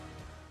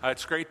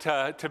It's great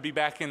to be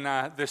back in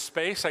this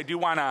space. I do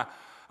want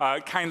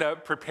to kind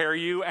of prepare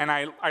you, and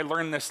I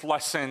learned this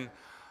lesson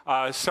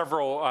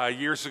several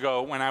years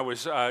ago when I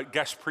was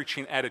guest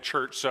preaching at a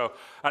church. So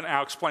and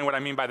I'll explain what I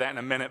mean by that in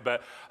a minute,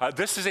 but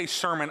this is a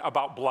sermon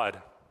about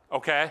blood,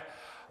 okay?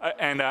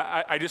 And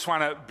I just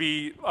want to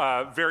be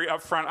very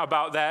upfront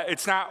about that.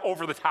 It's not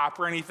over the top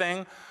or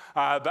anything,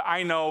 but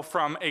I know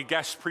from a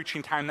guest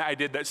preaching time that I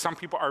did that some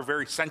people are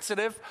very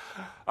sensitive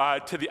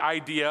to the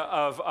idea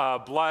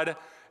of blood.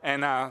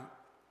 And I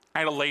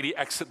had a lady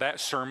exit that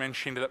sermon.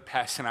 She ended up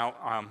passing out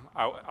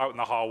in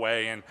the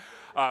hallway, and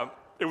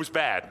it was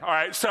bad. All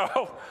right,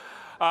 so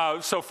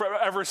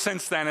ever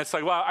since then, it's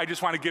like, well, I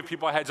just want to give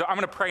people a heads up. I'm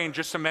going to pray in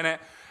just a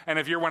minute, and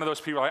if you're one of those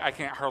people, I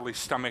can't hardly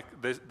stomach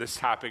this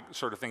topic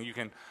sort of thing, you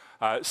can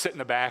sit in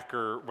the back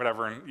or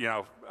whatever, and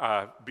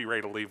be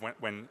ready to leave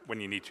when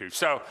you need to.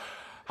 So,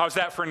 how's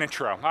that for an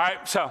intro? All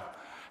right, so.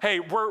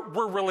 Hey,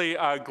 we're really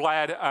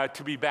glad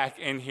to be back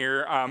in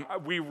here.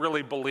 We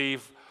really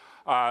believe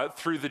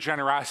through the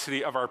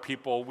generosity of our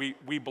people,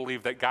 we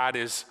believe that God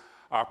is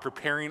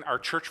preparing our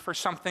church for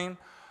something,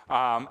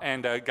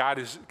 and God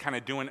is kind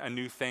of doing a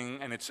new thing,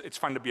 and it's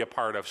fun to be a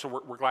part of.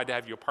 So we're glad to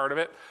have you a part of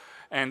it,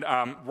 and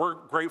we're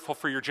grateful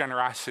for your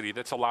generosity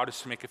that's allowed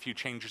us to make a few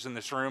changes in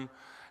this room,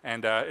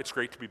 and it's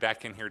great to be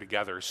back in here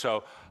together.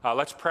 So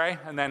let's pray,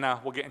 and then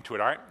we'll get into it,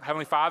 all right?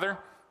 Heavenly Father,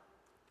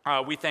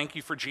 we thank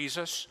you for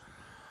Jesus.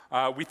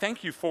 We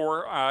thank you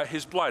for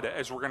his blood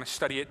as we're going to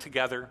study it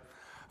together.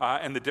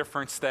 And the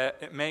difference that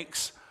it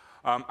makes.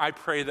 I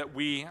pray that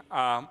we,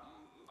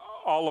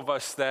 all of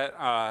us that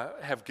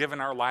have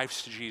given our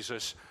lives to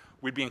Jesus,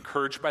 we'd be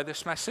encouraged by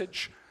this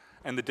message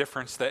and the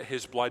difference that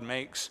his blood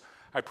makes.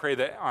 I pray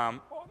that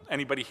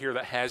anybody here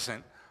that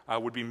hasn't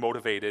would be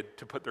motivated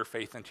to put their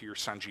faith into your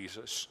son,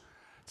 Jesus.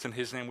 It's in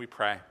his name we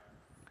pray.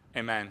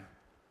 Amen.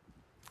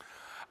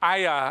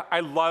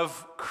 I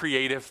love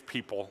creative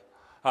people.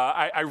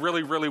 I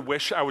really, really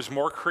wish I was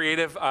more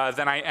creative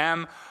than I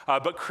am.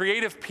 But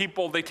creative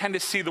people, they tend to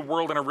see the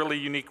world in a really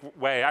unique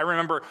way. I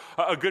remember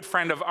a good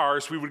friend of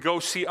ours, we would go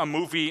see a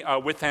movie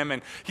with him,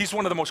 and he's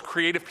one of the most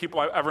creative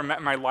people I've ever met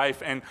in my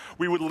life. And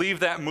we would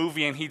leave that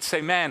movie, and he'd say,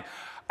 man,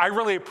 I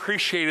really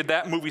appreciated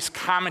that movie's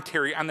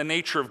commentary on the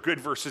nature of good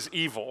versus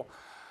evil.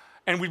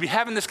 And we'd be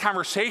having this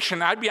conversation,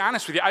 and I'd be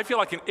honest with you, I feel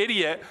like an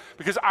idiot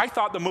because I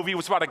thought the movie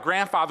was about a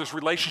grandfather's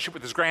relationship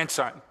with his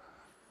grandson.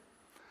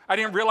 I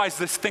didn't realize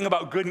this thing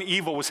about good and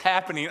evil was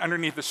happening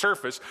underneath the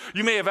surface.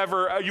 You may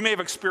have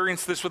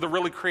experienced this with a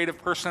really creative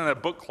person in a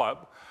book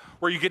club,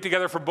 where you get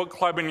together for book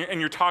club and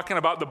you're talking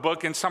about the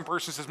book, and some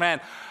person says,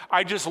 man,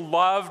 I just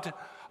loved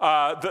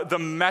the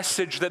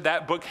message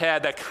that book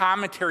had, that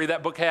commentary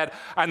that book had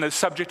on the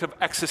subject of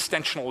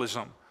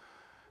existentialism.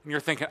 And you're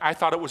thinking, I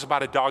thought it was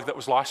about a dog that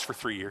was lost for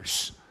 3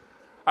 years.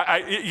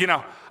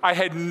 I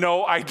had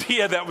no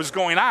idea that was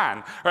going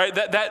on, right?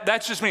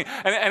 That's just me.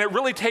 And it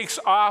really takes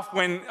off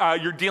when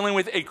you're dealing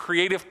with a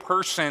creative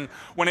person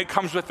when it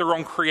comes with their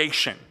own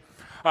creation.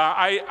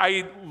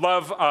 I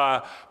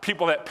love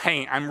people that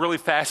paint. I'm really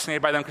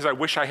fascinated by them because I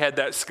wish I had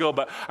that skill.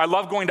 But I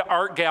love going to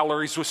art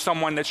galleries with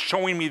someone that's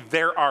showing me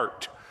their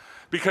art.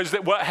 Because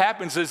what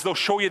happens is they'll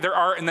show you their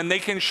art, and then they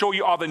can show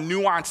you all the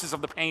nuances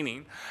of the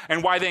painting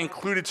and why they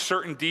included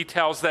certain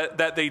details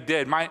that they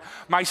did. My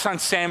son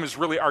Sam is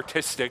really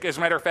artistic. As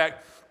a matter of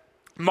fact,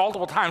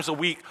 multiple times a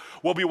week,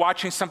 we'll be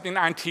watching something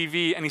on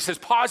TV, and he says,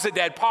 pause it,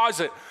 Dad, pause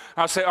it.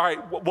 And I'll say, all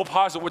right, we'll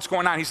pause it. What's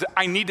going on? He said,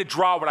 I need to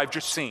draw what I've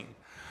just seen.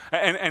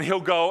 And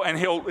he'll go and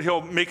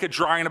he'll make a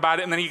drawing about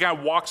it, and then he kind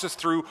of walks us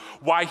through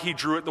why he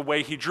drew it the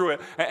way he drew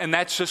it. And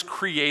that's just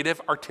creative,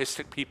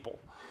 artistic people.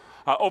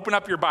 Open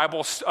up your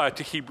Bibles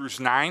to Hebrews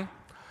 9.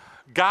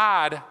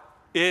 God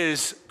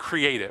is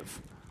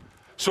creative.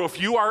 So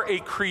if you are a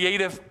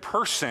creative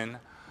person,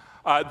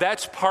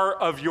 that's part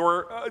of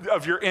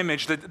your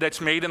image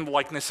that's made in the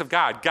likeness of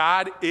God.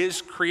 God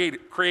is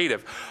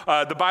creative.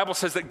 The Bible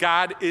says that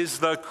God is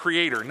the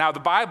creator. Now the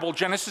Bible,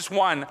 Genesis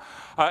 1,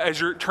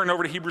 as you turn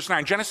over to Hebrews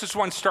 9, Genesis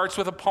 1 starts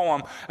with a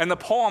poem, and the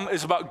poem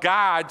is about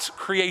God's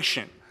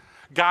creation.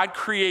 God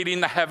creating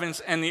the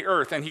heavens and the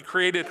earth, and he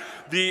created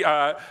the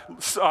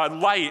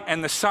light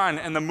and the sun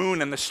and the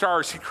moon and the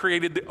stars. He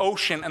created the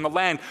ocean and the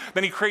land.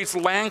 Then he creates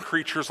land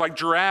creatures like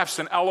giraffes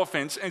and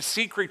elephants, and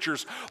sea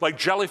creatures like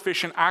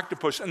jellyfish and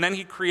octopus. And then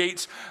he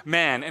creates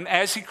man. And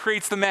as he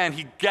creates the man,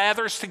 he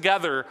gathers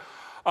together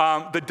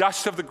the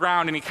dust of the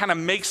ground, and he kind of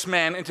makes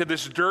man into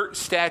this dirt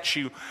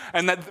statue.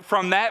 And that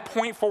from that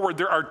point forward,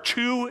 there are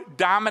two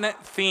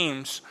dominant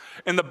themes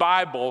in the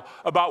Bible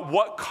about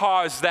what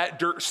caused that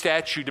dirt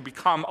statue to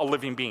become a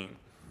living being.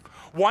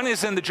 One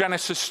is in the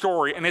Genesis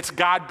story, and it's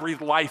God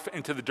breathed life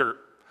into the dirt.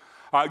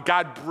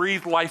 God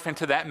breathed life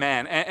into that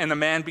man, and the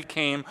man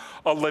became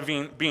a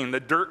living being. The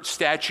dirt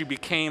statue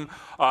became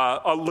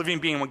a living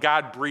being when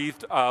God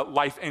breathed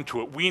life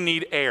into it. We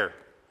need air.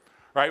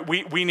 Right?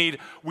 We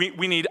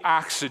need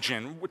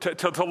oxygen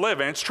to live.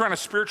 And it's true on a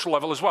spiritual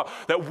level as well,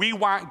 that we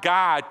want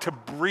God to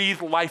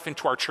breathe life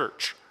into our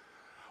church.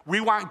 We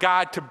want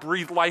God to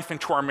breathe life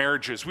into our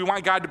marriages. We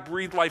want God to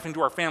breathe life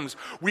into our families.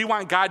 We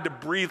want God to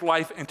breathe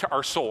life into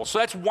our souls. So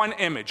that's one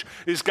image,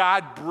 is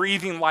God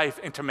breathing life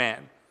into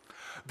man.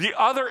 The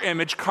other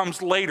image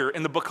comes later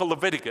in the book of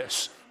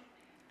Leviticus,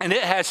 and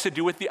it has to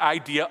do with the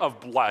idea of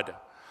blood.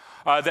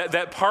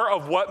 That part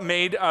of what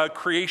made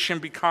creation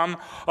become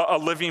a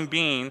living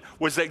being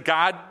was that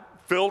God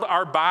filled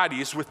our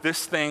bodies with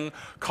this thing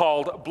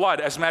called blood.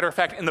 As a matter of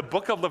fact, in the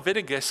book of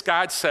Leviticus,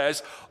 God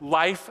says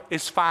life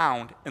is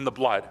found in the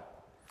blood.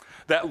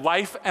 That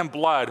life and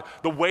blood,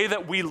 the way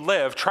that we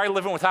live, try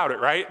living without it,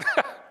 right?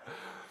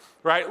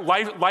 Right?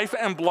 Life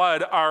and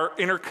blood are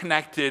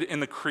interconnected in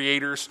the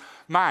Creator's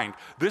mind.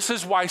 This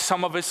is why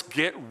some of us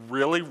get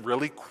really,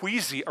 really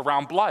queasy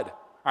around blood.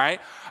 All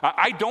right?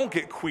 I don't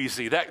get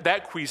queasy,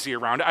 that queasy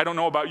around it. I don't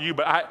know about you,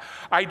 but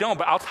I don't.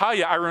 But I'll tell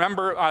you, I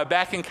remember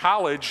back in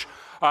college,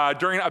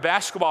 during a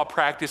basketball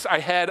practice, I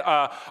had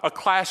a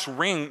class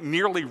ring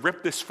nearly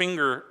rip this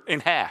finger in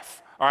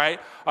half, all right,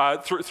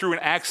 through an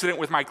accident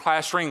with my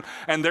class ring.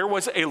 And there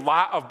was a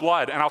lot of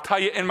blood. And I'll tell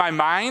you, in my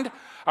mind,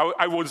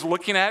 I was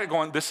looking at it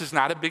going, this is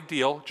not a big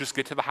deal. Just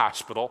get to the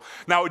hospital.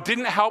 Now, it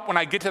didn't help when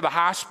I get to the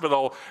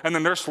hospital and the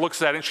nurse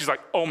looks at it and she's like,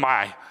 oh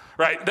my,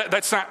 right?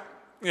 That's not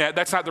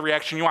the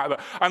reaction you want. But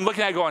I'm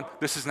looking at it going,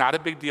 this is not a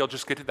big deal,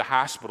 just get to the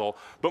hospital.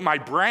 But my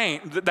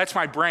brain, that's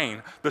my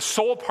brain. The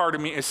soul part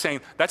of me is saying,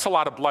 that's a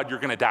lot of blood, you're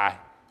gonna die.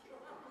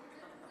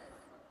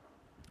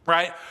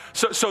 Right?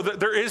 So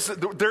there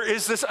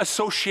is this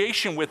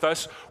association with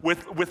us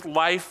with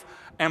life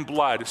and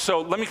blood.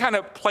 So let me kind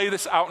of play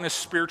this out in a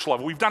spiritual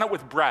level. We've done it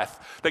with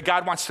breath, that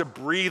God wants to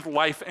breathe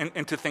life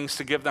into things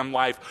to give them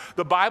life.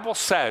 The Bible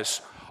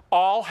says,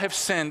 all have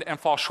sinned and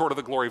fall short of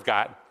the glory of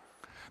God.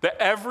 That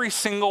every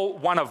single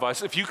one of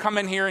us, if you come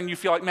in here and you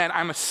feel like, man,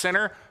 I'm a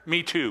sinner,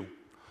 me too.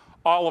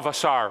 All of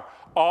us are.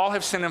 All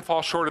have sinned and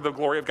fall short of the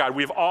glory of God.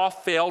 We've all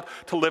failed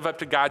to live up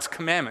to God's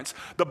commandments.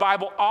 The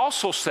Bible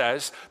also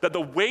says that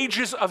the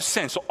wages of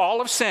sin, so all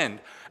have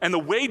sinned, and the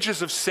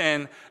wages of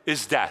sin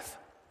is death.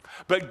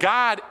 But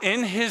God,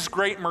 in his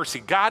great mercy,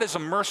 God is a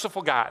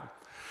merciful God.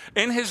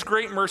 In his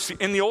great mercy,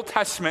 in the Old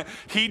Testament,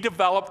 he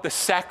developed the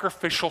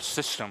sacrificial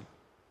system.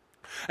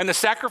 And the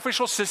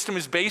sacrificial system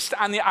is based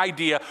on the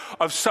idea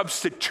of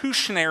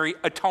substitutionary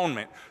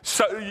atonement.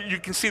 So you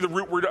can see the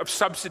root word of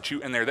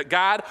substitute in there, that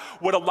God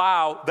would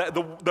allow that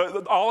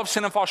all of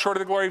sin and fall short of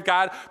the glory of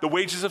God, the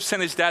wages of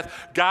sin is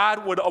death.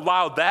 God would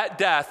allow that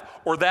death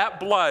or that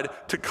blood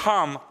to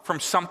come from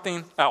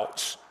something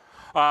else,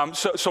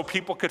 so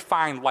people could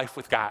find life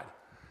with God.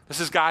 This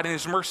is God in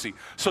his mercy.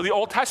 So the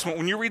Old Testament,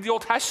 when you read the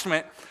Old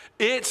Testament,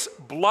 it's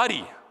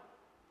bloody.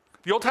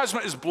 The Old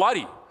Testament is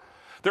bloody.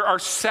 There are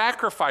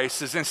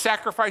sacrifices and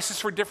sacrifices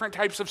for different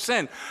types of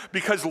sin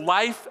because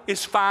life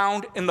is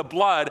found in the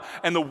blood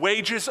and the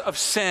wages of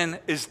sin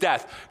is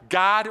death.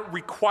 God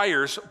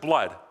requires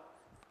blood,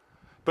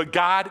 but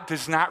God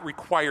does not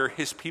require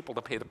his people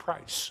to pay the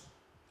price.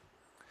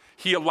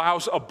 He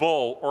allows a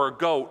bull or a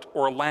goat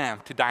or a lamb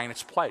to die in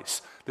its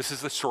place. This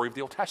is the story of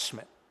the Old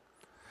Testament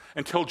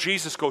until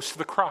Jesus goes to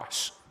the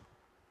cross.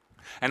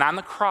 And on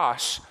the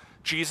cross,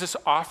 Jesus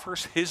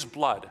offers his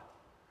blood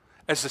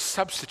as a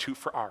substitute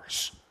for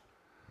ours.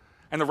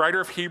 And the writer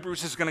of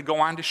Hebrews is going to go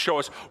on to show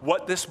us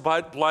what this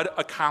blood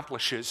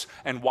accomplishes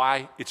and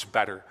why it's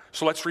better.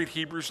 So let's read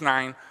Hebrews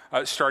 9,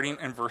 starting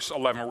in verse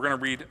 11. We're going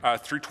to read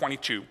through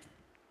 22.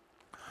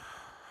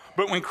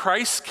 But when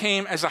Christ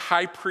came as a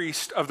high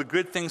priest of the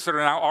good things that are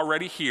now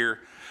already here,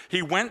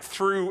 he went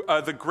through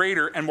the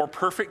greater and more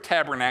perfect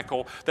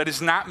tabernacle that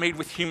is not made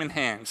with human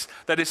hands,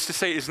 that is to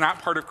say, is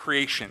not part of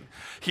creation.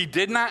 He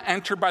did not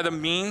enter by the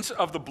means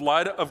of the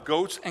blood of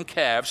goats and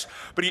calves,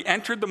 but he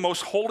entered the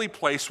most holy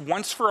place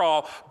once for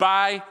all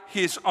by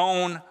his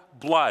own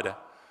blood,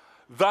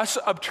 thus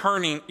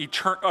obtaining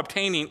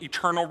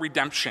eternal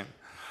redemption.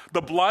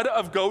 The blood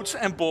of goats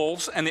and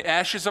bulls and the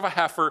ashes of a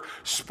heifer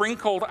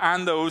sprinkled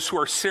on those who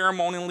are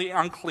ceremonially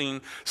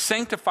unclean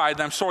sanctify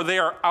them so they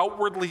are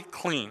outwardly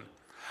clean.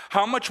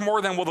 How much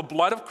more then will the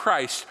blood of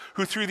Christ,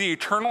 who through the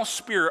eternal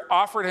Spirit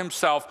offered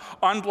himself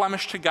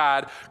unblemished to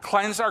God,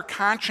 cleanse our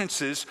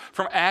consciences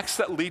from acts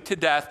that lead to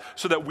death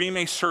so that we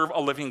may serve a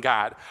living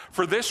God?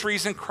 For this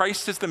reason,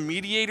 Christ is the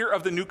mediator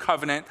of the new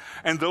covenant,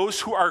 and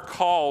those who are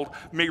called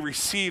may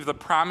receive the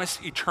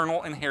promised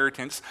eternal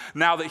inheritance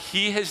now that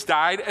he has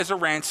died as a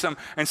ransom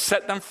and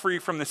set them free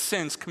from the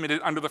sins committed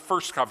under the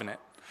first covenant.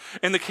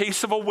 In the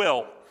case of a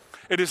will,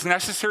 it is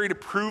necessary to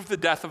prove the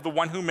death of the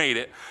one who made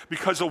it,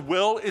 because a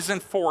will is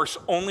in force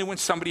only when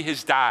somebody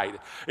has died.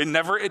 It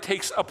never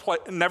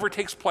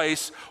takes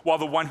place while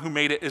the one who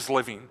made it is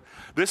living.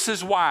 This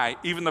is why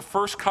even the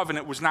first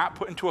covenant was not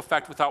put into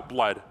effect without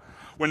blood.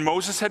 When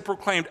Moses had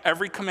proclaimed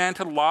every command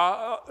of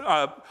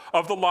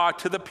the law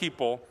to the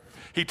people,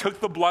 he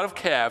took the blood of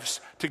calves,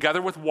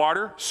 together with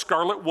water,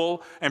 scarlet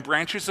wool, and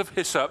branches of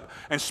hyssop,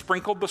 and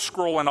sprinkled the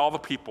scroll on all the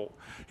people.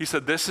 He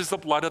said, "This is the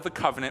blood of the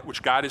covenant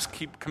which God has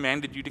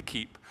commanded you to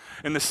keep."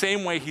 In the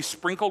same way, he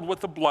sprinkled with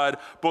the blood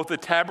both the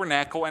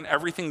tabernacle and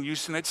everything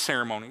used in its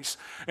ceremonies.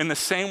 In the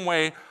same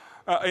way,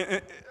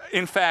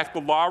 In fact,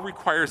 the law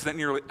requires that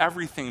nearly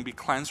everything be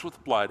cleansed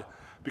with blood,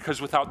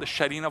 because without the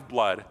shedding of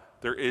blood,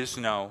 there is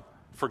no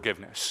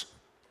forgiveness.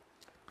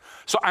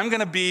 So I'm going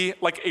to be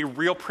like a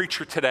real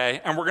preacher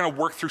today, and we're going to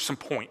work through some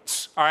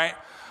points, all right?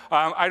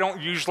 I don't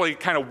usually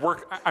kind of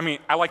work,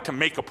 I like to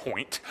make a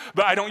point,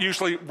 but I don't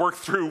usually work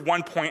through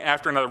one point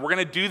after another. We're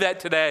going to do that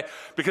today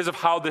because of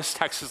how this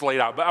text is laid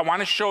out. But I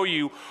want to show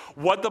you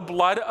what the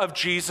blood of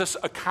Jesus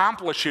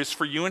accomplishes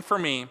for you and for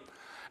me,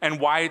 and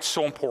why it's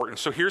so important.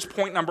 So here's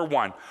point number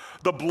one.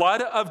 The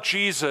blood of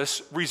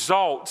Jesus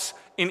results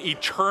in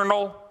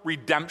eternal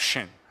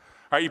redemption.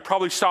 All right, you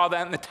probably saw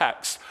that in the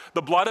text.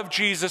 The blood of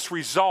Jesus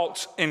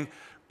results in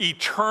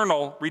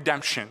eternal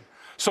redemption.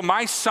 So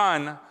my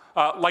son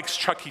likes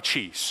Chuck E.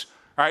 Cheese.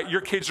 All right,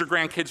 your kids or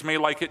grandkids may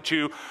like it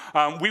too.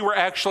 We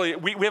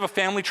have a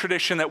family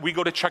tradition that we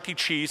go to Chuck E.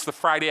 Cheese the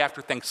Friday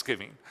after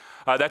Thanksgiving.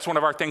 That's one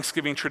of our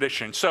Thanksgiving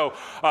traditions. So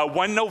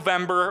one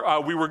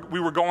November, we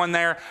were going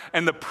there,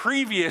 and the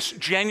previous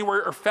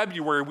January or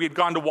February, we had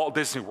gone to Walt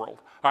Disney World.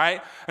 All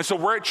right, and so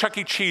we're at Chuck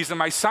E. Cheese, and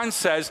my son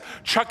says,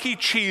 Chuck E.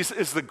 Cheese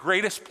is the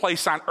greatest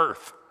place on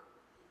earth.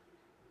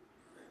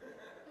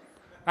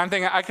 I'm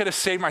thinking I could have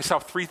saved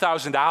myself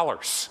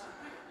 $3,000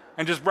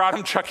 and just brought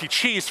him Chuck E.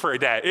 Cheese for a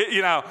day.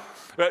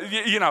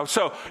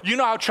 So you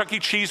know how Chuck E.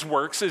 Cheese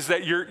works is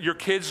that your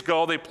kids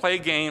go, they play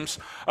games,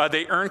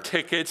 they earn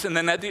tickets, and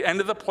then at the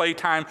end of the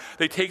playtime,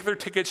 they take their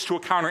tickets to a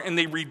counter and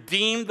they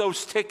redeem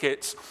those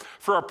tickets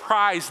for a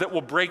prize that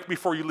will break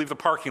before you leave the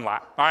parking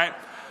lot, all right?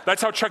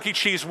 That's how Chuck E.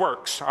 Cheese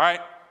works, all right?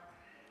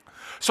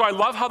 So I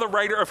love how the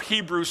writer of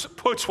Hebrews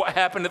puts what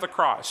happened at the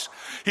cross.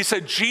 He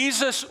said,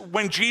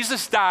 when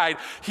Jesus died,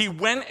 he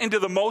went into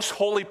the most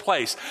holy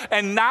place,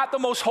 and not the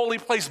most holy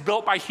place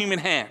built by human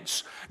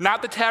hands,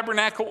 not the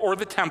tabernacle or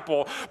the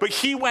temple, but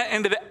he went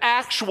into the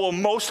actual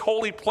most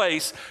holy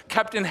place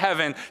kept in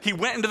heaven. He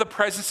went into the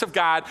presence of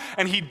God,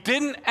 and he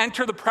didn't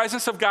enter the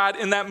presence of God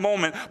in that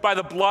moment by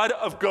the blood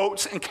of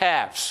goats and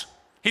calves.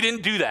 He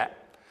didn't do that.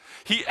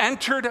 He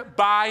entered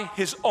by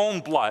his own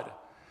blood.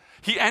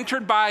 He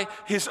entered by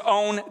his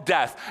own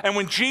death. And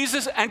when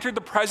Jesus entered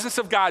the presence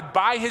of God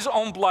by his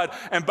own blood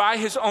and by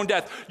his own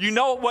death, you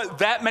know what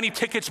that many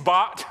tickets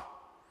bought?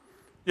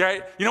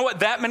 Right? You know what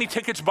that many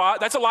tickets bought?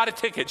 That's a lot of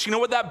tickets. You know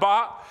what that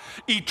bought?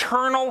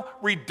 Eternal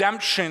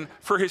redemption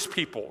for his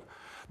people.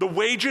 The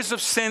wages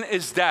of sin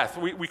is death.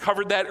 We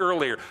covered that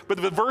earlier.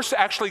 But the verse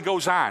actually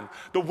goes on.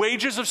 The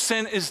wages of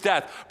sin is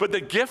death, but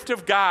the gift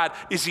of God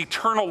is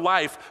eternal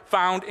life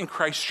found in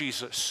Christ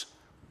Jesus.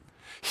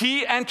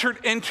 He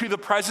entered into the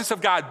presence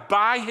of God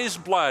by his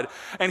blood,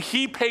 and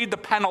he paid the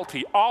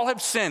penalty. All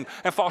have sinned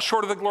and fall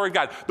short of the glory of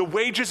God. The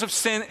wages of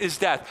sin is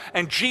death.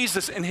 And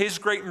Jesus, in his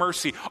great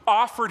mercy,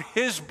 offered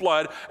his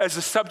blood as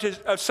a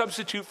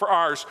substitute for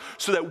ours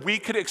so that we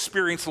could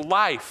experience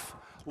life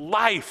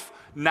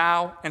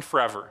now and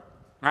forever.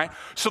 Right?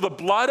 So the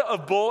blood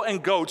of bull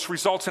and goats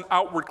results in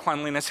outward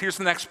cleanliness. Here's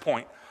the next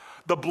point.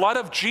 The blood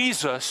of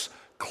Jesus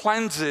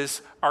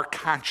cleanses our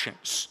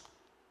conscience.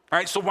 All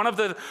right, so one of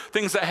the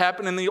things that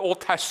happened in the Old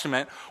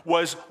Testament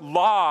was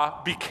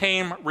law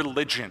became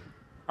religion.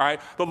 All right,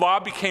 the law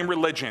became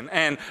religion,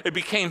 and it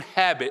became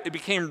habit. It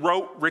became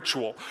rote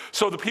ritual.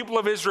 So the people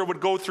of Israel would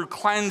go through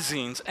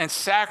cleansings and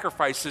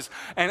sacrifices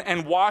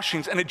and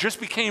washings, and it just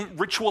became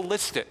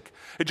ritualistic.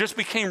 It just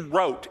became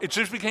rote. It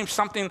just became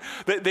something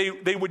that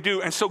they would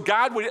do. And so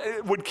God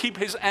would keep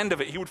his end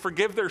of it. He would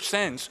forgive their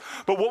sins.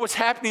 But what was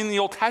happening in the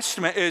Old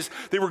Testament is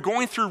they were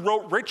going through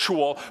rote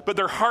ritual, but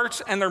their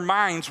hearts and their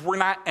minds were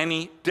not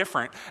any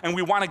different. And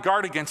we want to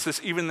guard against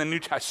this even in the New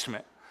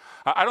Testament.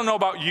 I don't know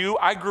about you.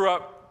 I grew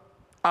up,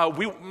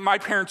 my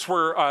parents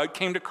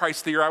came to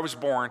Christ the year I was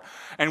born,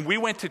 and we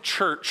went to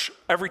church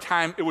every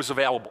time it was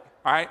available.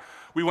 All right?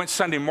 We went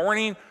Sunday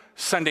morning,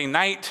 Sunday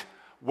night,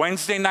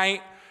 Wednesday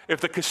night. If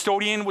the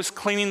custodian was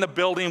cleaning the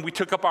building, we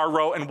took up our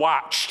row and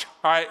watched,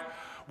 all right?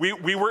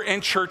 We were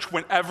in church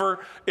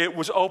whenever it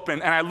was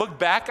open. And I look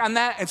back on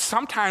that, and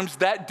sometimes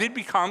that did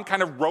become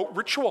kind of rote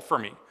ritual for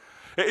me.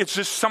 It's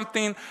just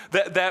something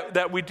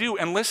that we do.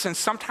 And listen,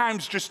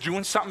 sometimes just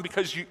doing something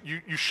because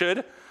you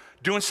should,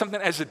 doing something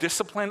as a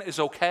discipline is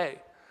okay.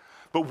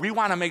 But we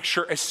want to make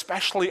sure,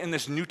 especially in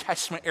this New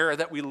Testament era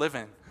that we live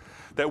in,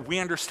 that we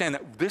understand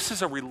that this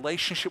is a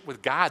relationship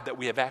with God that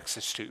we have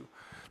access to.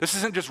 This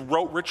isn't just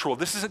rote ritual.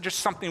 This isn't just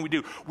something we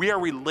do. We are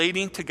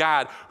relating to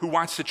God who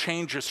wants to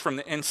change us from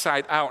the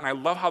inside out. And I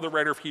love how the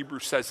writer of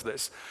Hebrews says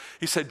this.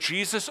 He said,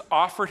 Jesus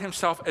offered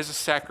himself as a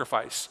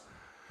sacrifice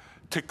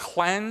to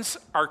cleanse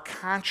our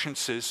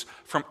consciences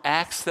from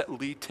acts that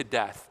lead to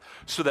death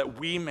so that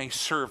we may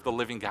serve the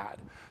living God.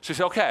 So he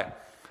said, okay,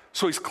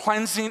 so he's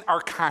cleansing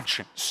our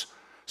conscience.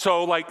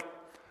 So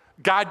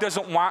God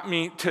doesn't want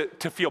me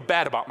to feel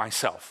bad about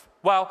myself.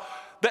 Well,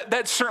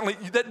 that's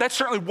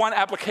certainly one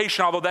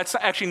application, although that's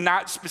actually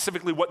not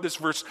specifically what this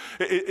verse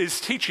is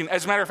teaching.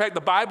 As a matter of fact,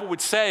 the Bible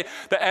would say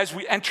that as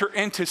we enter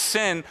into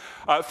sin,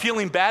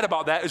 feeling bad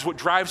about that is what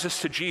drives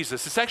us to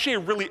Jesus. It's actually a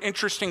really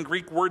interesting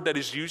Greek word that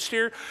is used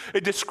here.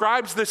 It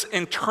describes this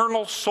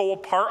internal soul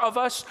part of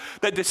us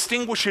that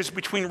distinguishes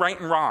between right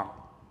and wrong.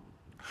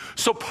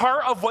 So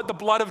part of what the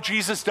blood of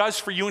Jesus does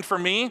for you and for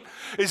me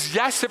is,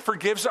 yes, it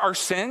forgives our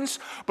sins,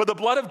 but the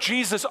blood of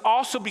Jesus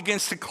also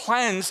begins to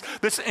cleanse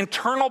this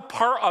internal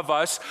part of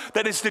us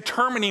that is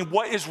determining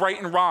what is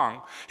right and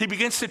wrong. He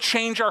begins to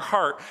change our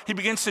heart. He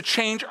begins to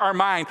change our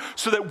mind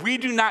so that we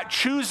do not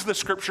choose, the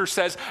scripture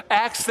says,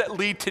 acts that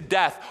lead to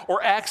death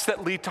or acts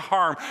that lead to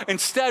harm.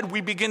 Instead, we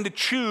begin to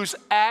choose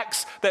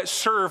acts that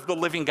serve the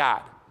living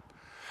God.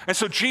 And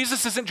so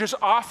Jesus isn't just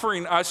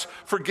offering us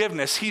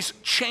forgiveness. He's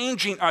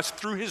changing us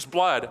through his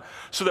blood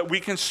so that we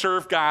can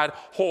serve God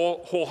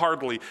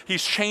wholeheartedly.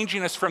 He's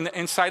changing us from the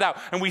inside out.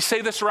 And we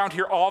say this around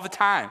here all the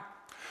time.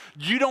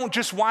 You don't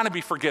just want to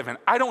be forgiven.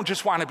 I don't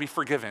just want to be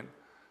forgiven.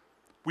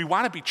 We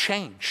want to be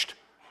changed,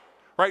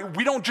 right?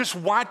 We don't just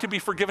want to be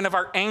forgiven of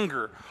our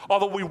anger.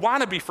 Although we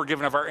want to be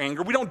forgiven of our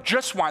anger, we don't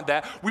just want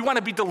that. We want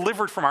to be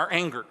delivered from our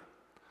anger.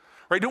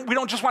 Right? We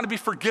don't just want to be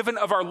forgiven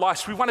of our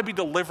lust. We want to be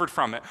delivered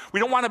from it. We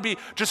don't want to be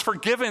just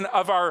forgiven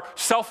of our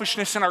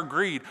selfishness and our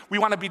greed. We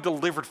want to be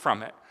delivered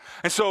from it.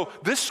 And so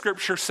this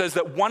scripture says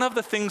that one of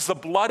the things the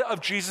blood of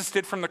Jesus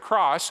did from the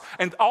cross,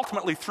 and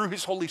ultimately through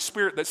his Holy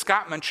Spirit that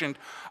Scott mentioned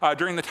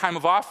during the time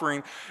of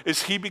offering,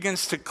 is he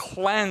begins to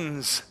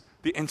cleanse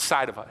the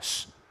inside of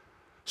us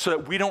so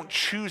that we don't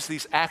choose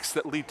these acts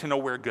that lead to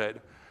nowhere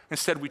good.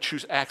 Instead, we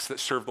choose acts that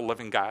serve the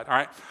living God. All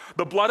right?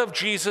 The blood of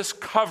Jesus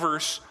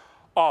covers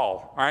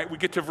all right? We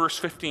get to verse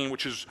 15,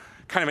 which is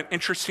kind of an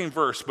interesting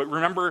verse, but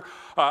remember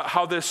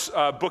how this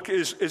book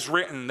is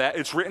written, that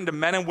it's written to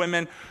men and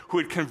women who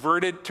had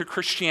converted to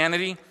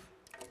Christianity,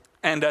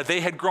 and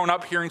they had grown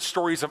up hearing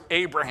stories of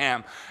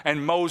Abraham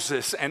and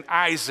Moses and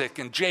Isaac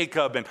and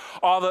Jacob and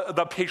all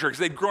the patriarchs.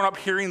 They'd grown up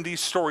hearing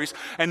these stories,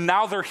 and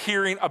now they're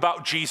hearing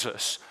about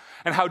Jesus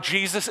and how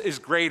Jesus is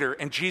greater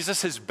and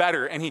Jesus is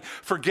better and he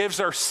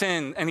forgives our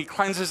sin and he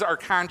cleanses our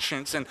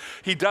conscience and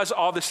he does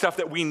all this stuff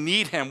that we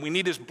need him. We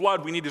need his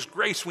blood, we need his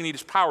grace, we need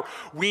his power.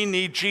 We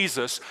need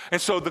Jesus.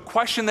 And so the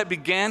question that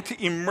began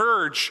to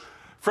emerge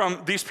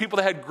from these people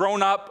that had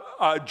grown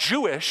up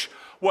Jewish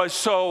was,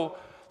 so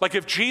like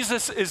if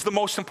Jesus is the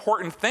most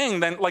important thing,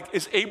 then like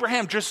is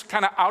Abraham just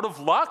kind of out of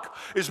luck?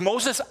 Is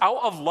Moses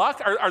out of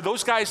luck? Are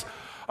those guys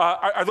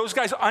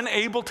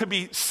unable to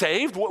be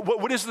saved?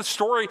 What is the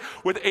story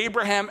with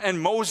Abraham and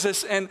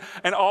Moses and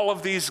all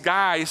of these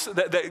guys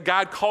that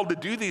God called to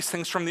do these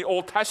things from the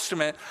Old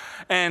Testament?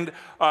 And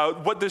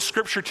what this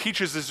scripture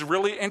teaches is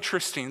really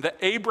interesting, that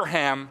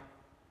Abraham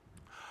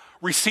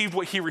received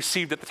what he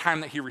received at the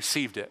time that he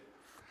received it.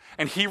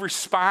 And he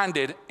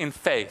responded in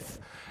faith.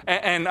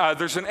 And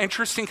there's an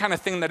interesting kind of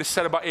thing that is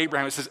said about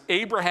Abraham. It says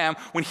Abraham,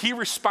 when he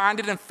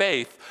responded in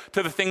faith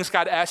to the things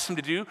God asked him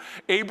to do,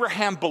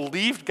 Abraham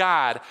believed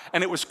God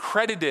and it was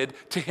credited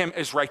to him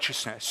as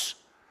righteousness.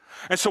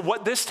 And so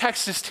what this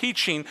text is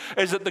teaching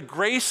is that the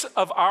grace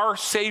of our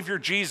Savior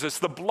Jesus,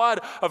 the blood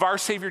of our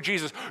Savior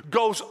Jesus,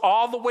 goes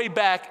all the way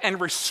back and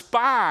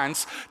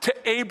responds to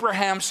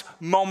Abraham's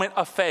moment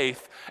of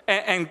faith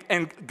and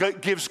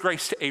gives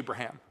grace to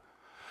Abraham.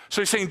 So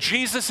he's saying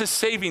Jesus is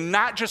saving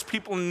not just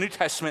people in the New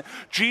Testament.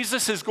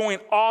 Jesus is going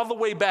all the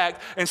way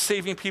back and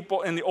saving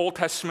people in the Old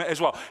Testament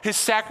as well. His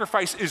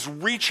sacrifice is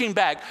reaching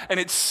back and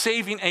it's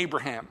saving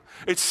Abraham.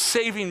 It's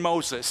saving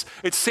Moses.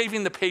 It's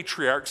saving the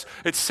patriarchs.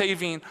 It's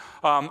saving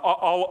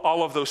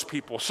all of those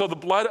people. So the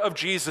blood of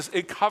Jesus,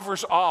 it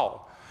covers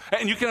all.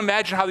 And you can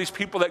imagine how these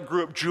people that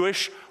grew up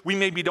Jewish, we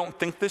maybe don't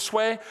think this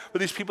way, but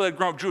these people that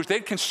grew up Jewish, they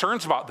had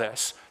concerns about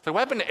this. Like,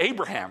 what happened to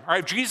Abraham? All right,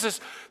 if Jesus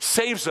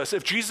saves us,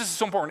 if Jesus is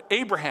so important,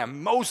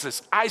 Abraham,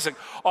 Moses, Isaac,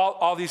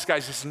 all these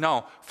guys just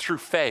know through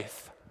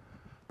faith,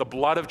 the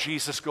blood of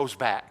Jesus goes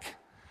back.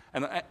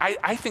 And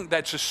I think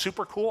that's just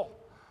super cool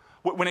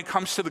when it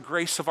comes to the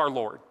grace of our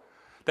Lord,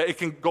 that it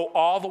can go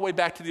all the way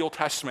back to the Old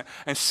Testament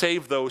and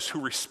save those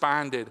who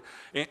responded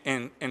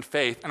in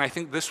faith. And I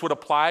think this would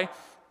apply.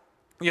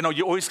 You know,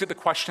 you always get the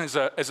question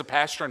as a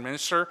pastor and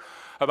minister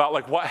about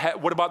like,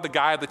 what about the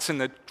guy that's in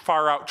the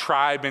far out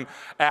tribe in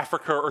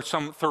Africa or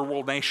some third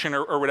world nation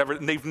or whatever,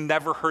 and they've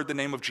never heard the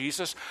name of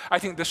Jesus? I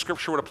think this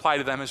scripture would apply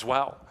to them as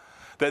well.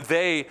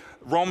 That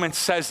Romans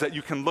says that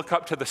you can look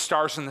up to the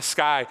stars in the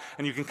sky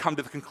and you can come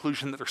to the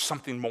conclusion that there's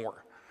something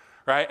more,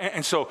 right?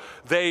 And so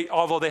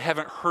although they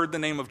haven't heard the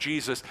name of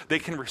Jesus, they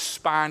can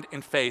respond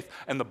in faith,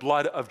 and the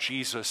blood of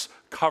Jesus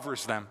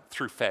covers them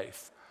through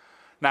faith.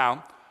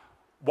 Now,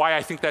 why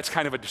I think that's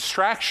kind of a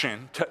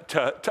distraction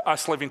to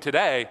us living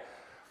today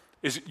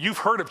is you've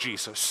heard of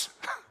Jesus.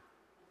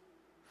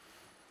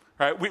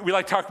 Right? We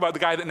like to talk about the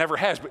guy that never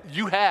has, but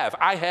you have,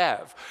 I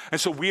have. And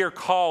so we are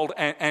called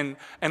and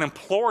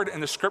implored in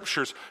the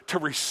scriptures to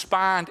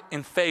respond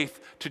in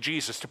faith to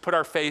Jesus, to put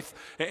our faith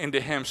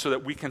into him so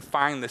that we can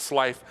find this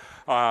life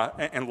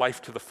and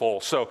life to the full.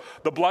 So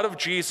the blood of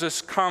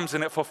Jesus comes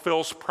and it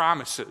fulfills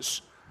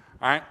promises,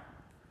 all right?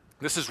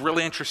 This is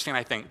really interesting,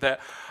 I think,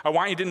 that I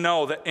want you to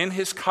know that in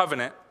his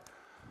covenant,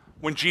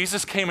 when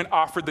Jesus came and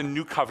offered the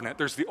new covenant,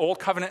 there's the old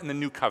covenant and the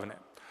new covenant.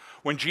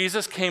 When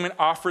Jesus came and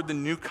offered the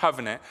new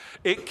covenant,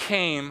 it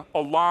came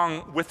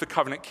along with the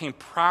covenant, came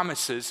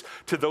promises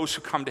to those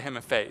who come to him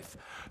in faith.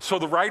 So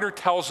the writer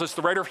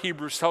of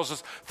Hebrews tells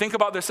us, think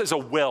about this as a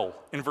will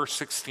in verse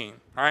 16,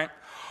 all right?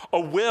 A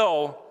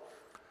will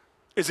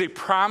is a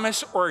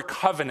promise or a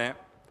covenant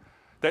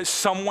that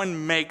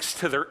someone makes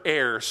to their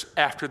heirs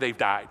after they've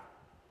died.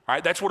 All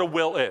right, that's what a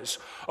will is.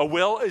 A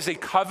will is a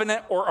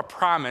covenant or a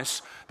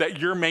promise that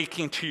you're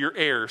making to your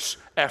heirs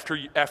after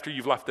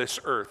you've left this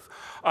earth.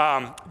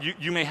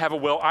 You may have a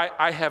will.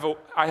 I have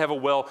a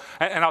will,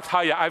 and I'll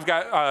tell you, I've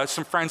got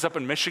some friends up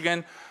in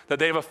Michigan that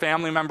they have a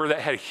family member that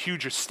had a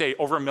huge estate,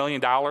 over $1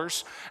 million,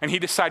 and he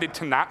decided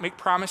to not make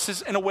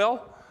promises in a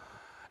will.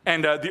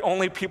 And the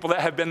only people that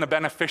have been the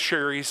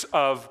beneficiaries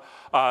of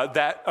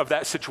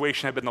that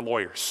situation have been the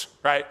lawyers,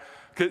 right?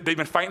 They've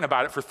been fighting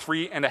about it for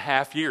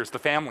 3.5 years. The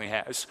family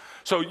has.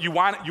 So you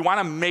want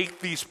to make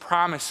these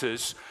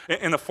promises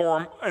in the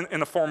form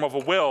of a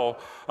will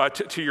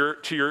to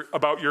your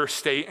about your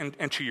estate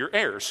and to your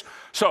heirs.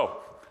 So,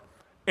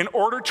 in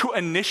order to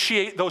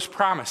initiate those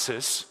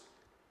promises,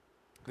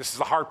 this is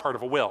the hard part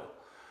of a will.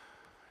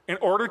 In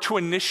order to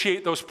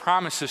initiate those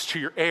promises to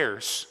your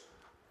heirs,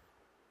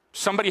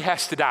 somebody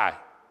has to die,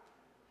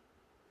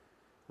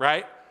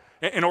 right?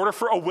 In order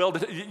for a will,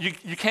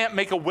 you can't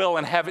make a will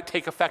and have it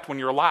take effect when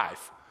you're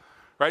alive,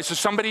 right? So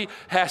somebody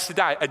has to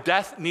die. A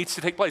death needs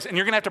to take place. And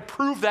you're going to have to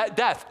prove that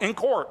death in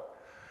court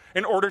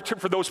in order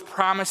for those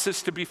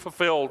promises to be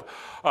fulfilled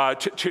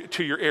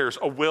to your heirs.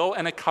 A will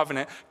and a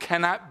covenant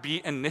cannot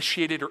be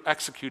initiated or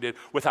executed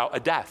without a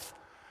death.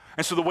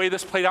 And so the way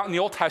this played out in the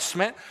Old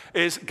Testament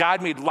is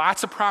God made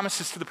lots of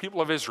promises to the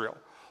people of Israel.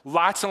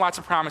 Lots and lots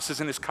of promises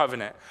in his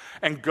covenant.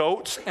 And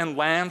goats and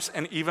lambs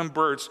and even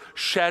birds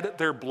shed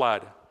their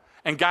blood.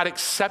 And God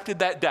accepted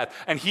that death,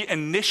 and he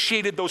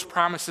initiated those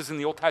promises in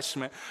the Old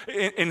Testament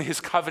in his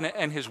covenant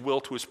and his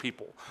will to his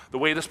people. The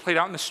way this played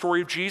out in the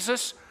story of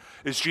Jesus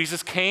is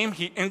Jesus came,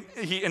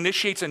 he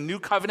initiates a new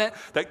covenant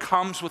that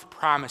comes with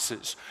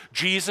promises.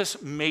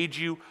 Jesus made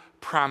you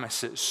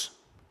promises.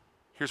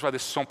 Here's why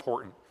this is so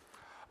important.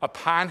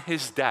 Upon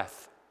his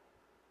death,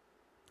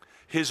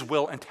 his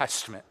will and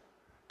testament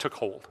took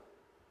hold.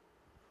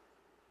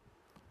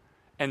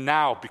 And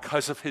now,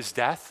 because of his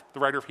death, the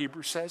writer of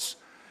Hebrews says,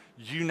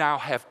 you now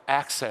have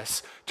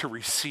access to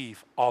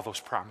receive all those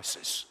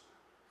promises.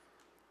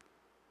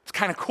 It's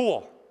kind of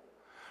cool,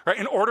 right?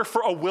 In order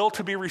for a will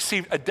to be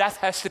received, a death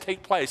has to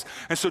take place.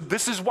 And so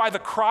this is why the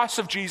cross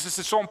of Jesus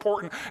is so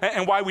important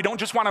and why we don't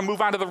just want to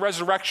move on to the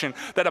resurrection,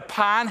 that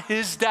upon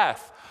his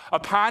death,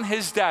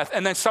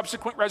 and then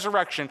subsequent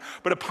resurrection,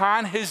 but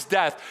upon his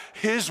death,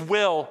 his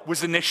will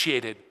was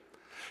initiated.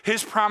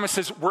 His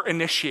promises were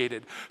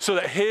initiated so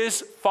that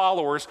his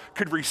followers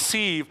could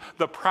receive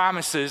the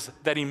promises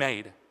that he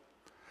made.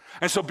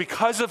 And so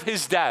because of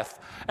his death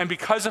and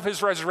because of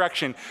his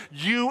resurrection,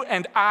 you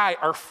and I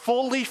are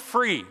fully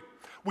free.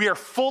 We are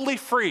fully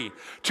free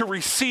to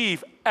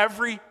receive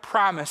every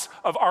promise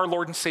of our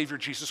Lord and Savior,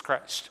 Jesus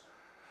Christ.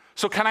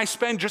 So can I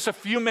spend just a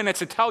few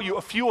minutes and tell you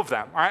a few of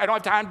them? All right? I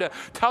don't have time to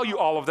tell you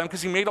all of them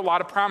because he made a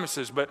lot of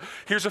promises, but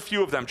here's a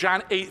few of them.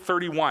 John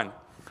 8:31.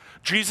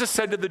 Jesus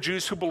said to the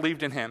Jews who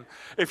believed in him,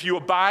 if you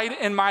abide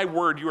in my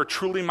word, you are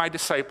truly my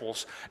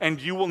disciples,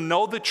 and you will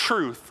know the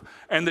truth,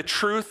 and the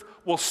truth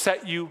will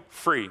set you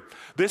free.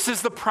 This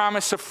is the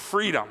promise of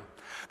freedom,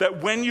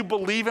 that when you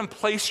believe and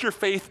place your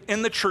faith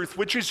in the truth,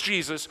 which is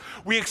Jesus,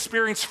 we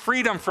experience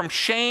freedom from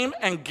shame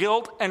and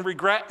guilt and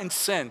regret and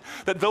sin,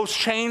 that those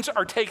chains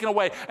are taken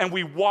away, and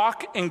we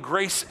walk in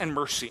grace and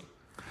mercy.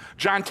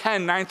 John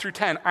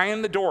 10:9-10, I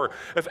am the door.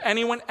 If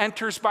anyone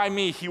enters by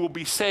me, he will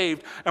be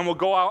saved and will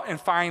go out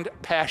and find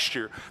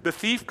pasture. The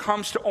thief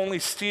comes to only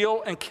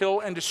steal and kill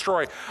and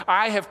destroy.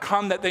 I have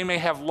come that they may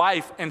have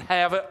life and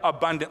have it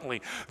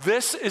abundantly.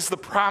 This is the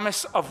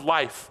promise of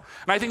life.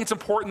 And I think it's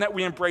important that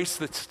we embrace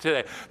this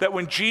today, that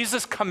when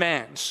Jesus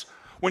commands,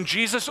 when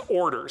Jesus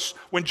orders,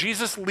 when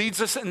Jesus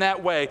leads us in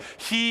that way,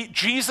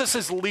 Jesus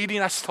is leading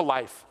us to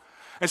life.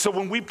 And so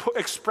when we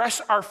express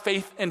our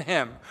faith in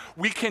him,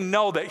 we can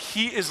know that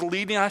he is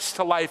leading us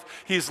to life.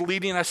 He is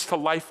leading us to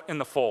life in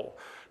the full.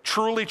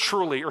 Truly,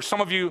 truly, or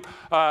some of you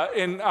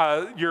in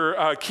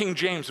your King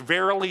James,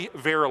 verily,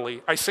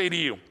 verily, I say to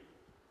you,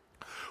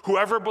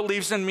 whoever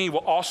believes in me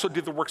will also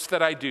do the works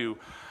that I do,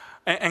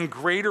 and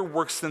greater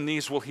works than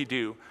these will he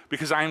do,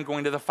 because I am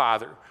going to the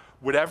Father.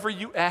 Whatever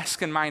you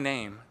ask in my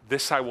name,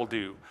 this I will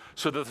do,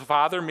 so that the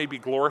Father may be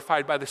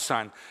glorified by the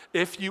Son.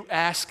 If you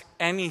ask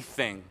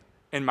anything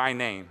in my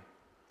name,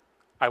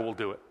 I will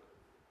do it.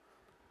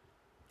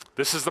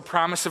 This is the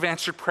promise of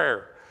answered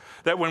prayer,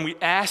 that when we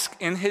ask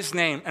in his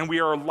name and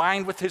we are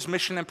aligned with his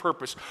mission and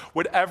purpose,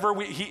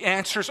 he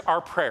answers our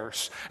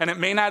prayers. And it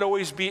may not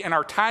always be in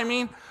our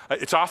timing,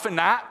 it's often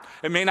not.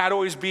 It may not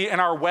always be in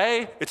our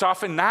way, it's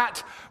often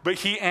not, but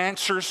he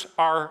answers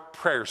our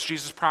prayers.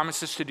 Jesus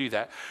promises to do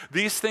that.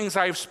 These things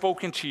I have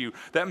spoken to you,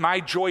 that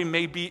my joy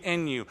may be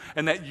in you,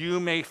 and that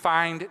you may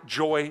find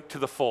joy to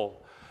the full.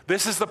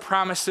 This is the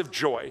promise of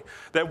joy,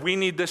 that we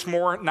need this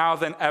more now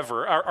than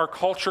ever. Our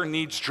culture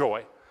needs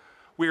joy.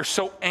 We are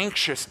so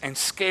anxious and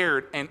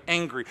scared and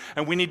angry,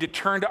 and we need to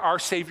turn to our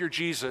Savior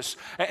Jesus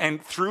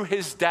and through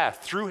his death,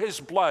 through his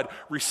blood,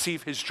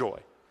 receive his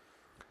joy.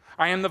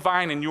 I am the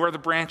vine and you are the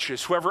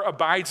branches. Whoever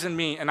abides in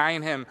me and I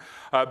in him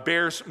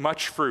bears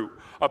much fruit.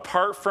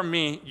 Apart from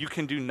me, you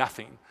can do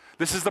nothing.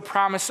 This is the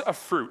promise of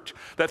fruit,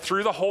 that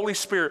through the Holy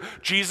Spirit,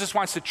 Jesus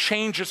wants to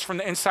change us from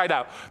the inside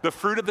out. The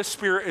fruit of the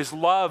Spirit is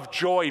love,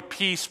 joy,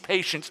 peace,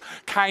 patience,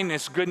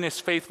 kindness,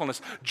 goodness,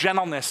 faithfulness,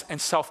 gentleness, and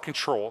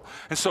self-control.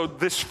 And so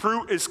this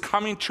fruit is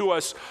coming to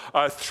us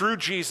through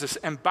Jesus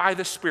and by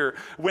the Spirit.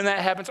 When that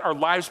happens, our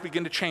lives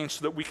begin to change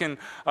so that we can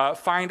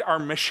find our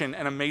mission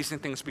and amazing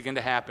things begin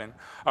to happen.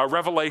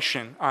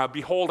 Revelation,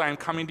 behold, I am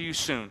coming to you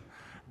soon,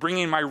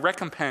 bringing my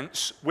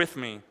recompense with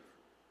me,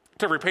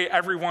 to repay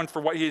everyone for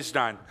what he has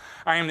done.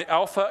 I am the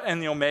Alpha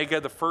and the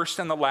Omega, the first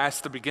and the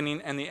last, the beginning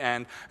and the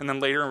end. And then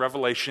later in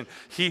Revelation,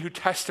 he who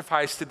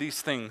testifies to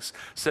these things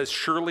says,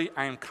 surely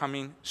I am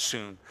coming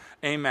soon.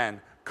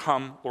 Amen.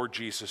 Come, Lord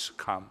Jesus,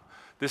 come.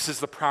 This is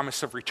the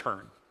promise of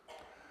return.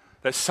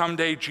 That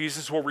someday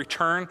Jesus will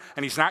return,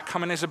 and he's not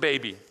coming as a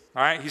baby.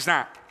 All right? He's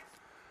not.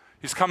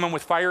 He's coming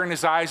with fire in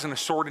his eyes and a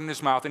sword in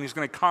his mouth, and he's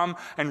going to come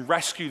and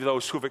rescue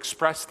those who have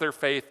expressed their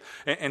faith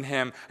in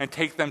him and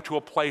take them to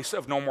a place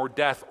of no more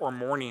death or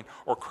mourning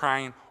or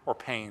crying or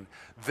pain.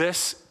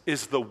 This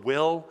is the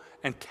will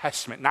and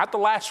testament, not the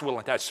last will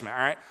and testament,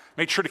 all right?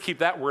 Make sure to keep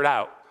that word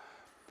out.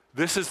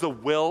 This is the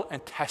will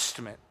and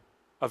testament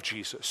of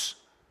Jesus.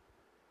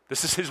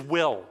 This is his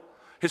will.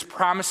 His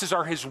promises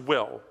are his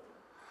will.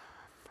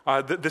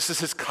 This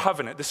is his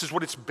covenant. This is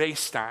what it's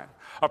based on.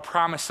 A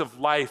promise of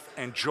life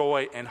and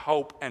joy and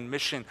hope and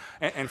mission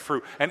and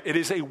fruit. And it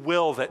is a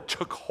will that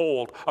took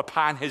hold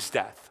upon his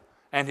death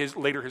and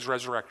later his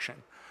resurrection.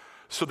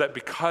 So that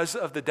because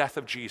of the death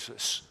of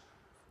Jesus,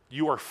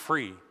 you are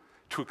free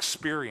to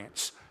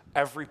experience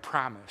every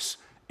promise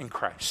in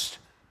Christ.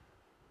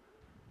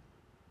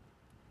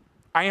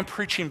 I am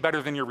preaching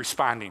better than you're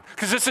responding.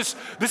 Because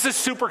this is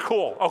super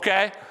cool,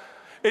 okay?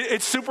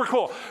 It's super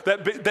cool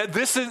that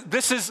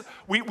this is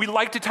we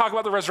like to talk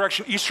about the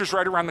resurrection. Easter's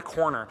right around the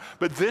corner.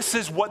 But this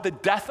is what the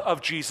death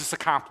of Jesus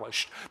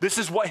accomplished. This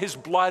is what his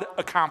blood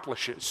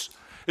accomplishes,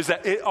 is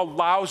that it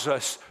allows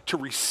us to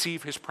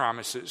receive his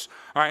promises.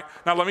 All right,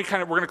 now we're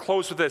going to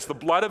close with this. The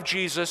blood of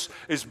Jesus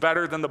is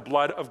better than the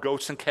blood of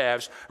goats and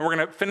calves. And we're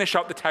going to finish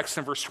out the text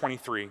in verse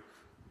 23.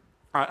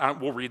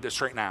 We'll read this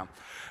right now.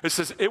 It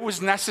says, it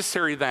was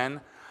necessary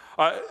then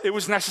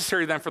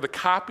for the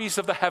copies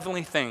of the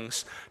heavenly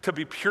things to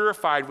be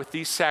purified with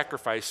these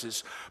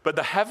sacrifices, but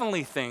the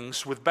heavenly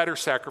things with better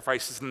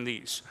sacrifices than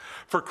these.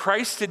 For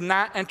Christ did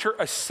not enter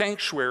a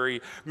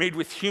sanctuary made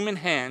with human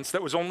hands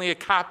that was only a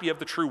copy of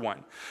the true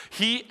one.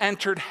 He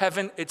entered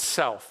heaven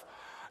itself,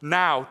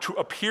 now to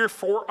appear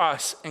for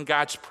us in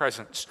God's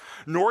presence.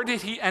 Nor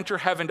did he enter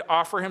heaven to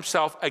offer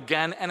himself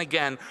again and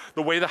again,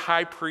 the way the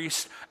high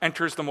priest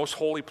enters the most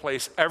holy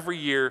place every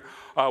year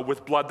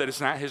with blood that is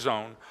not his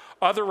own.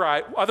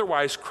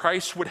 Otherwise,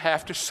 Christ would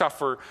have to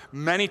suffer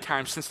many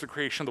times since the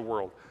creation of the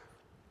world.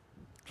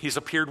 He's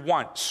appeared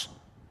once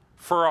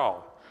for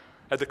all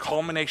at the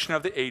culmination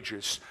of the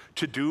ages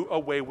to do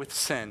away with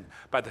sin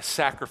by the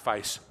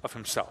sacrifice of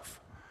himself.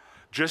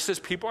 Just as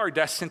people are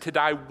destined to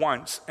die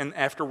once and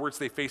afterwards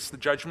they face the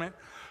judgment,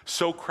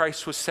 so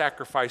Christ was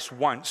sacrificed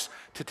once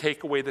to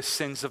take away the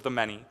sins of the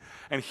many.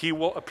 And he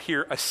will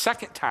appear a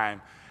second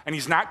time, and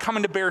he's not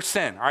coming to bear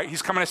sin, all right?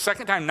 He's coming a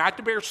second time not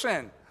to bear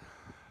sin,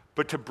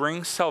 but to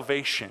bring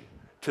salvation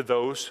to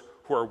those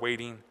who are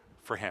waiting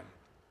for him.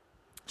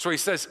 So he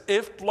says,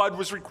 if blood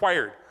was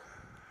required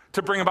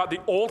to bring about the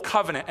old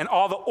covenant and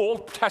all the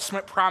Old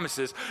Testament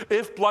promises,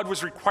 if blood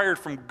was required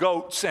from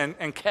goats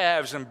and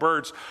calves and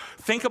birds,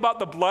 think about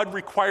the blood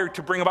required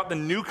to bring about the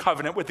new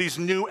covenant with these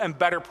new and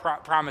better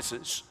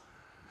promises.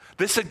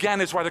 This again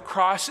is why the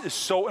cross is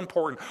so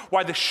important,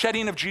 why the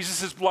shedding of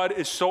Jesus' blood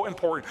is so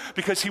important,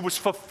 because he was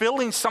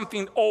fulfilling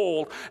something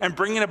old and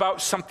bringing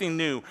about something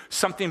new,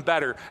 something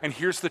better. And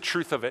here's the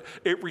truth of it.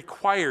 It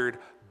required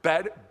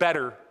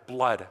better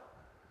blood.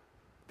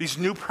 These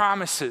new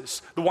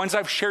promises, the ones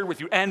I've shared with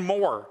you and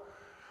more,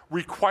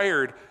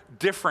 required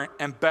different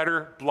and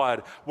better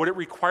blood. What it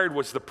required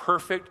was the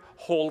perfect,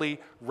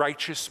 holy,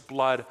 righteous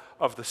blood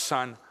of the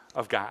Son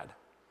of God.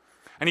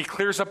 And he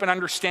clears up an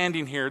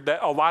understanding here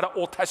that a lot of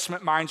Old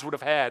Testament minds would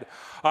have had,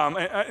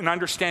 an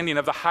understanding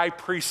of the high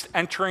priest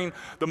entering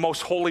the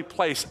most holy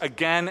place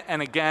again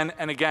and again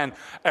and again.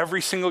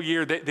 Every single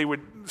year,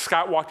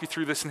 Scott walked you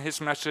through this in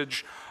his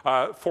message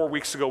 4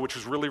 weeks ago, which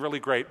was really, really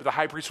great. But the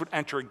high priest would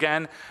enter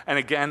again and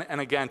again and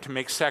again to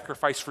make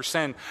sacrifice for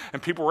sin.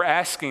 And people were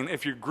asking,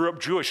 if you grew up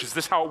Jewish, is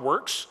this how it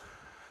works?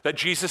 That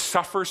Jesus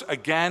suffers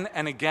again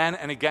and again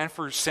and again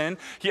for sin?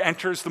 He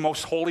enters the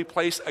most holy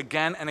place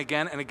again and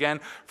again and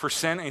again for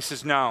sin? And he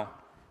says, no.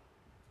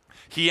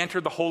 He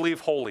entered the Holy of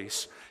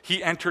Holies.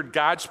 He entered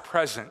God's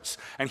presence,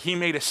 and he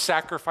made a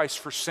sacrifice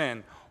for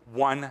sin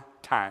one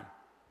time.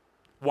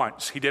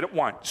 Once. He did it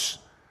once.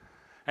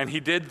 And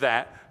he did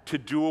that to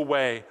do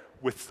away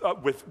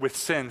with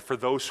sin for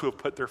those who have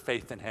put their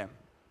faith in him.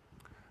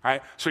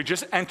 right? So he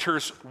just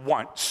enters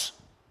once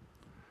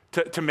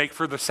to make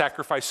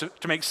sacrifice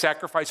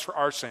for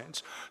our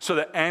sins, so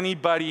that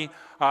anybody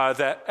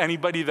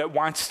that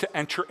wants to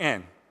enter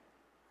in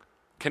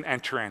can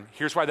enter in.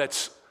 Here's why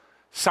that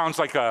sounds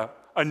like a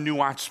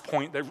nuanced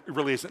point that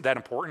really isn't that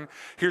important.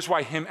 Here's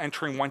why him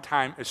entering one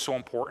time is so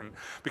important.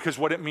 Because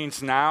what it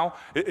means now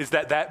is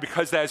that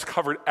because that has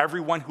covered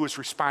everyone who has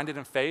responded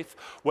in faith,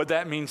 what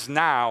that means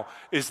now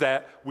is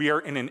that we are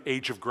in an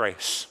age of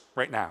grace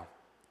right now,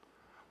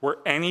 where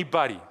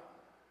anybody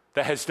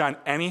that has done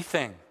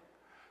anything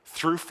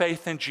through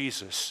faith in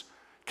Jesus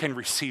can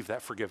receive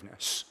that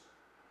forgiveness.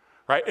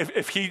 Right?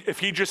 If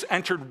he just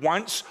entered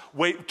once,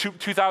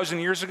 2,000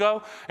 years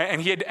ago,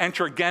 and he had to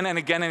enter again and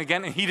again and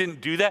again, and he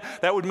didn't do that,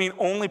 that would mean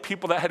only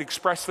people that had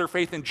expressed their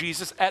faith in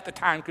Jesus at the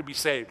time could be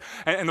saved.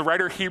 And the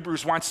writer of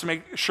Hebrews wants to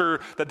make sure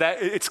that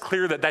it's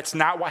clear that that's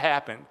not what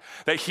happened.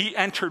 That he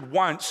entered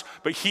once,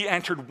 but he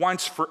entered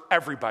once for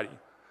everybody.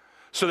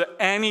 So that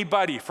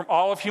anybody from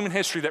all of human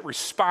history that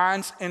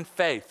responds in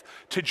faith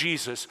to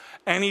Jesus,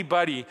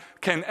 anybody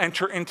can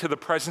enter into the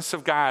presence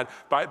of God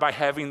by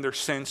having their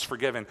sins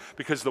forgiven.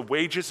 Because the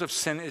wages of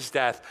sin is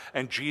death,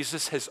 and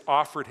Jesus has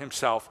offered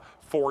himself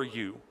for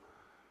you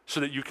so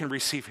that you can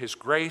receive his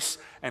grace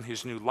and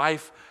his new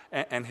life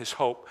and his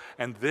hope.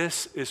 And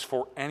this is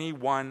for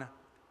anyone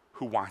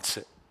who wants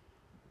it.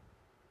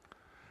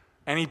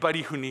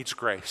 Anybody who needs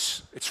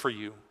grace, it's for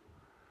you.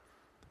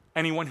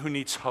 Anyone who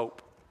needs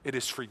hope, it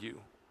is for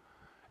you.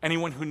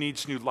 Anyone who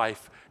needs new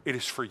life, it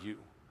is for you.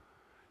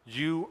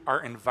 You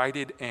are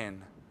invited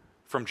in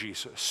from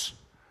Jesus.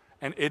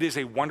 And it is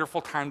a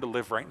wonderful time to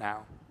live right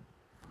now.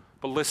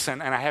 But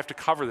listen, and I have to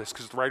cover this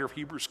because the writer of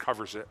Hebrews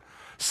covers it.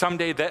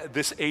 Someday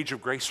this age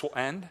of grace will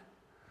end,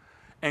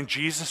 and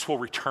Jesus will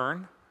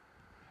return.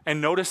 And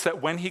notice that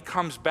when he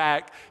comes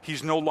back,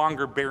 he's no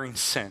longer bearing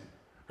sin.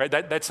 Right?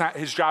 That's not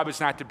his job is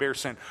not to bear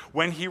sin.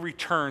 When he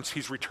returns,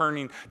 he's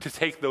returning to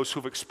take those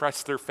who've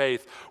expressed their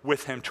faith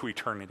with him to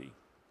eternity.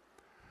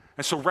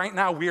 And so right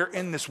now we are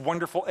in this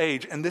wonderful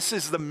age, and this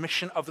is the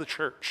mission of the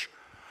church.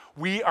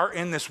 We are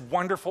in this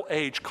wonderful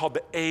age called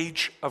the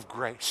age of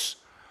grace,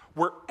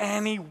 where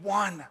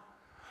anyone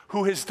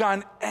who has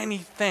done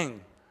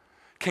anything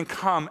can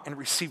come and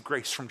receive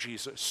grace from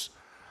Jesus.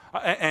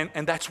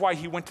 And that's why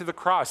he went to the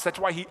cross. That's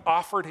why he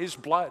offered his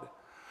blood,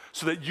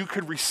 so that you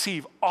could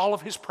receive all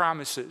of his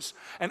promises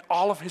and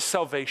all of his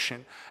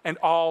salvation and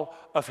all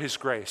of his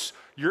grace.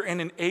 You're in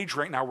an age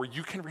right now where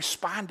you can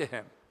respond to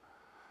him.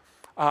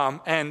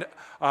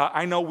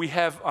 I know we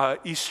have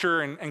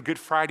Easter and Good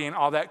Friday and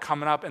all that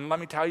coming up, and let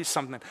me tell you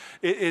something.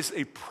 It is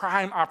a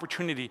prime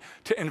opportunity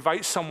to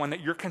invite someone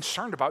that you're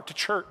concerned about to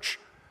church,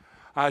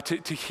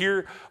 to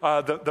hear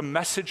the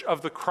message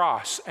of the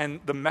cross and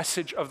the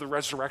message of the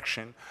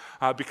resurrection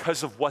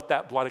because of what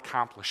that blood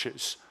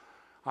accomplishes.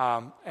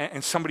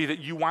 And somebody that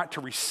you want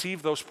to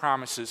receive those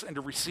promises and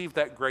to receive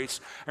that grace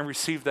and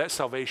receive that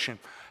salvation,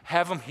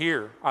 have them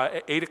here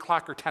at 8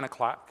 o'clock or 10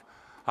 o'clock.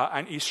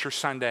 On Easter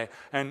Sunday,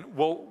 and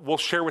we'll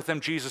share with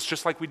them Jesus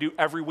just like we do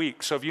every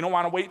week. So if you don't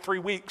want to wait 3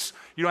 weeks,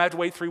 you don't have to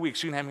wait 3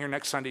 weeks. You can have him here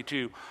next Sunday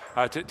too,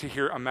 to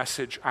hear a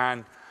message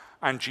on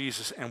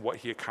Jesus and what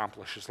he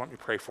accomplishes. Let me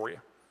pray for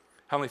you.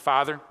 Heavenly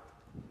Father,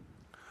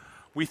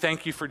 we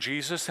thank you for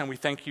Jesus, and we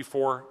thank you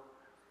for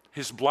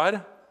his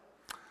blood.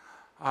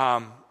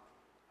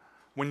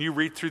 When you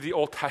read through the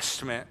Old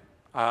Testament,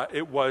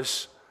 it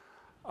was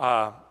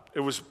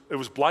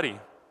bloody.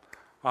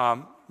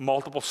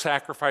 Multiple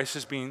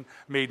sacrifices being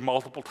made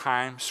multiple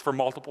times for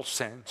multiple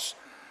sins.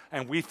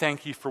 And we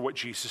thank you for what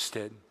Jesus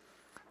did,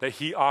 that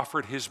he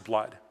offered his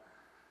blood.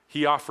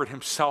 He offered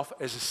himself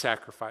as a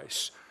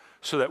sacrifice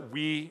so that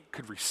we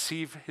could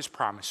receive his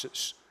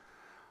promises,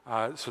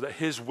 so that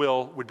his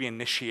will would be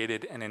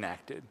initiated and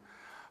enacted,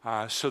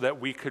 so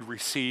that we could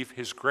receive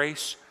his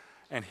grace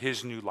and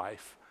his new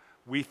life.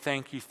 We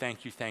thank you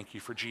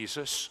for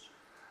Jesus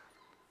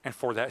and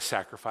for that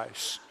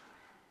sacrifice.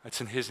 It's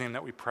in his name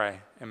that we pray.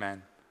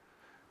 Amen.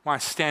 I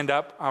want to stand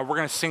up. We're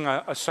going to sing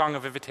a song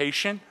of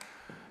invitation,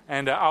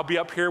 and I'll be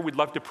up here. We'd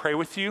love to pray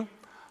with you.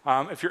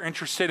 If you're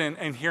interested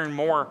in hearing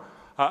more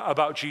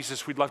about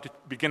Jesus, we'd love to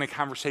begin a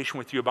conversation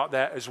with you about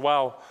that as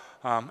well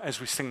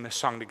as we sing this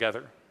song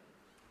together.